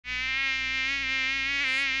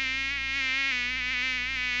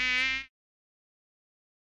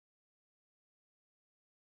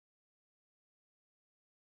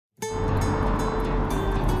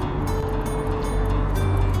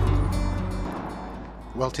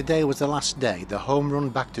Well, today was the last day, the home run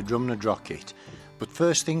back to Drumnadrochit. But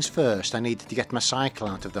first things first, I needed to get my cycle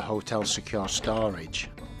out of the hotel's secure storage.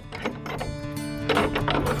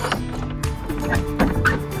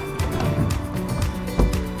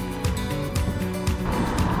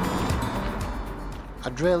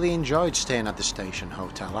 I'd really enjoyed staying at the station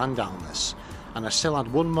hotel and Alness, and I still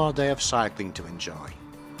had one more day of cycling to enjoy.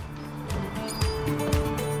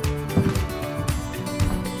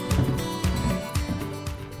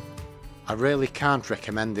 I really can't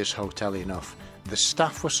recommend this hotel enough. The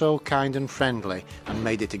staff were so kind and friendly and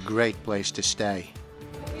made it a great place to stay.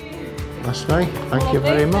 That's right, thank you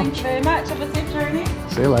very much. Thank you very much, have a safe journey.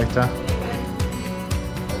 See you later.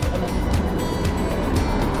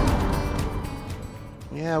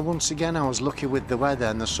 Yeah, once again I was lucky with the weather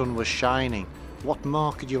and the sun was shining. What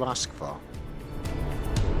more could you ask for?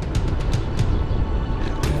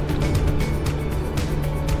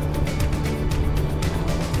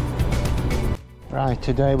 Right,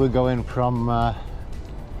 today we're going from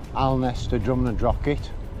Alness to Drumnadrochit.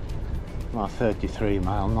 Well, 33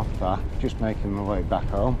 mile, not far, just making my way back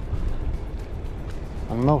home.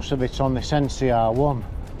 And most of it's on this NCR1.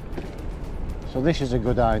 So this is a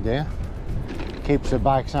good idea. Keeps the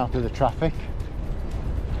bikes out of the traffic.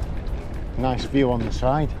 Nice view on the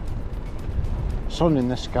side. Sun in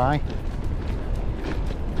the sky.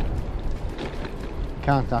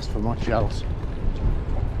 Can't ask for much else.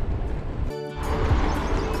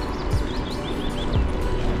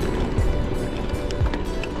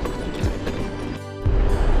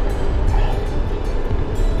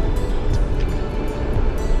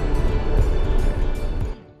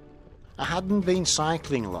 I hadn't been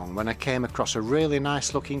cycling long when I came across a really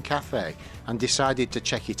nice looking cafe and decided to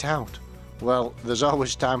check it out. Well, there's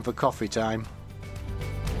always time for coffee time.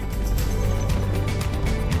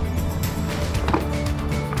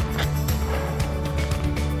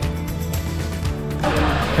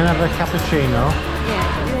 Can I have a cappuccino?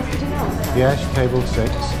 Yeah, Yes, table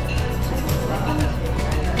 6.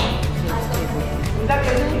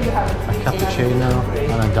 A cappuccino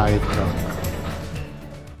and a Diet Coke.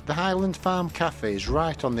 The Highland Farm Cafe is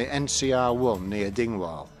right on the NCR1 near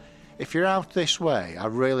Dingwall. If you're out this way, I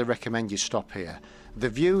really recommend you stop here. The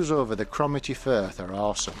views over the Cromarty Firth are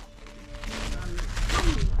awesome.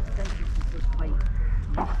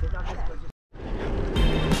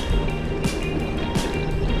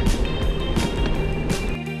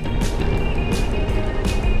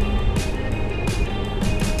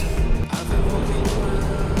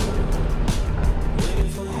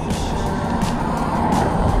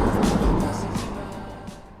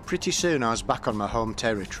 Pretty soon I was back on my home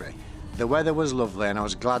territory. The weather was lovely and I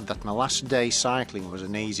was glad that my last day cycling was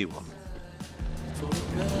an easy one.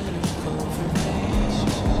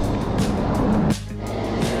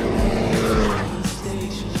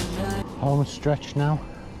 Home stretch now.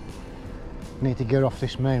 Need to get off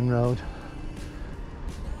this main road.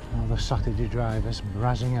 All the Saturday drivers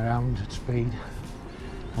brazzing around at speed.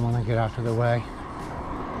 I want to get out of the way.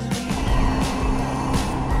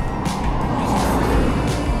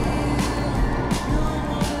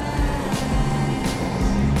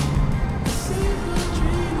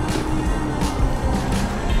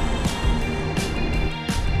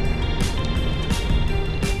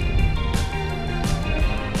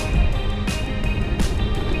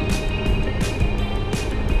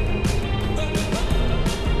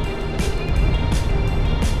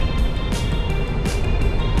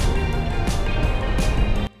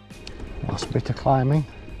 Bit of climbing,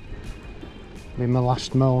 be my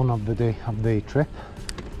last moan of the trip.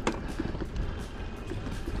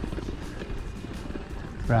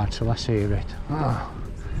 Right, so let's hear it. Oh,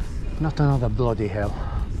 not another bloody hill.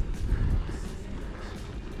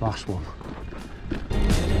 Last one.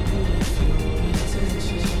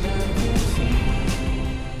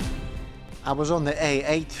 I was on the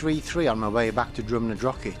A833 on my way back to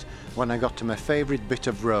Drumnadrochit when I got to my favourite bit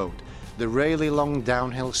of road, the really long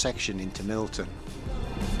downhill section into Milton.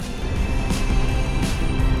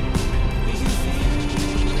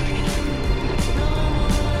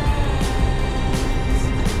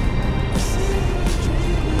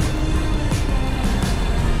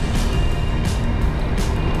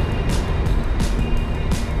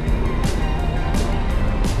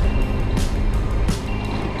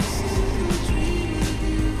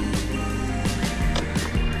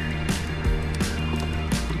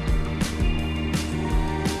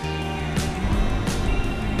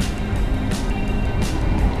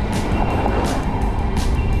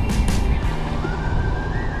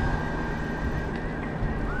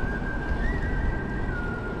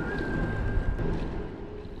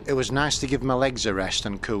 It was nice to give my legs a rest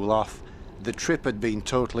and cool off. The trip had been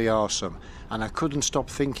totally awesome, and I couldn't stop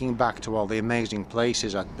thinking back to all the amazing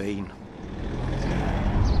places I'd been.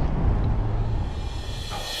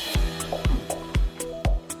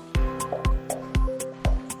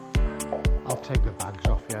 I'll take the bags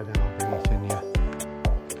off you, then I'll bring it in you.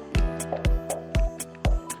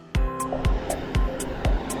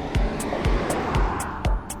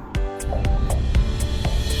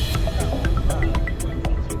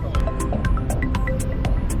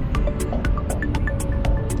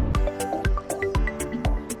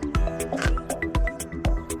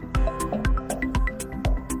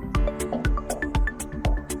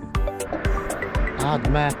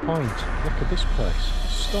 Ardmere Point. Look at this place.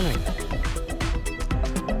 Stunning.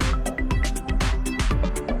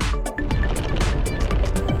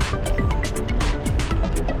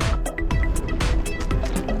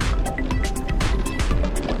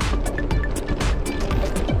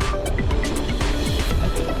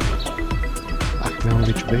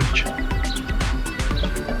 Beach.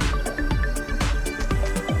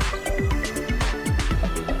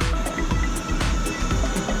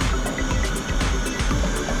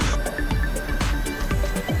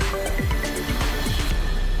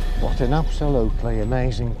 What an absolutely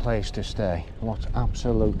amazing place to stay. What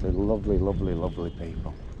absolutely lovely, lovely, lovely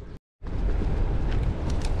people.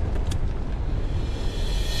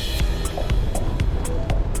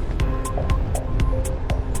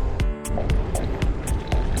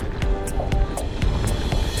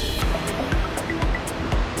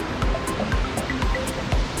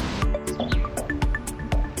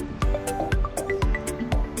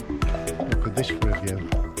 This for a view.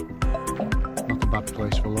 Not a bad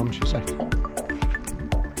place for lunch, is it?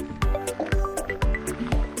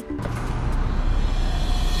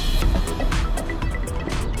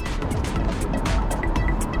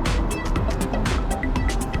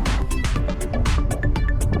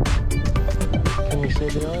 Can you see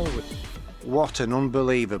the oil? What an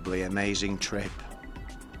unbelievably amazing trip.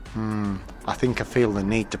 I think I feel the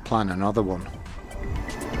need to plan another one.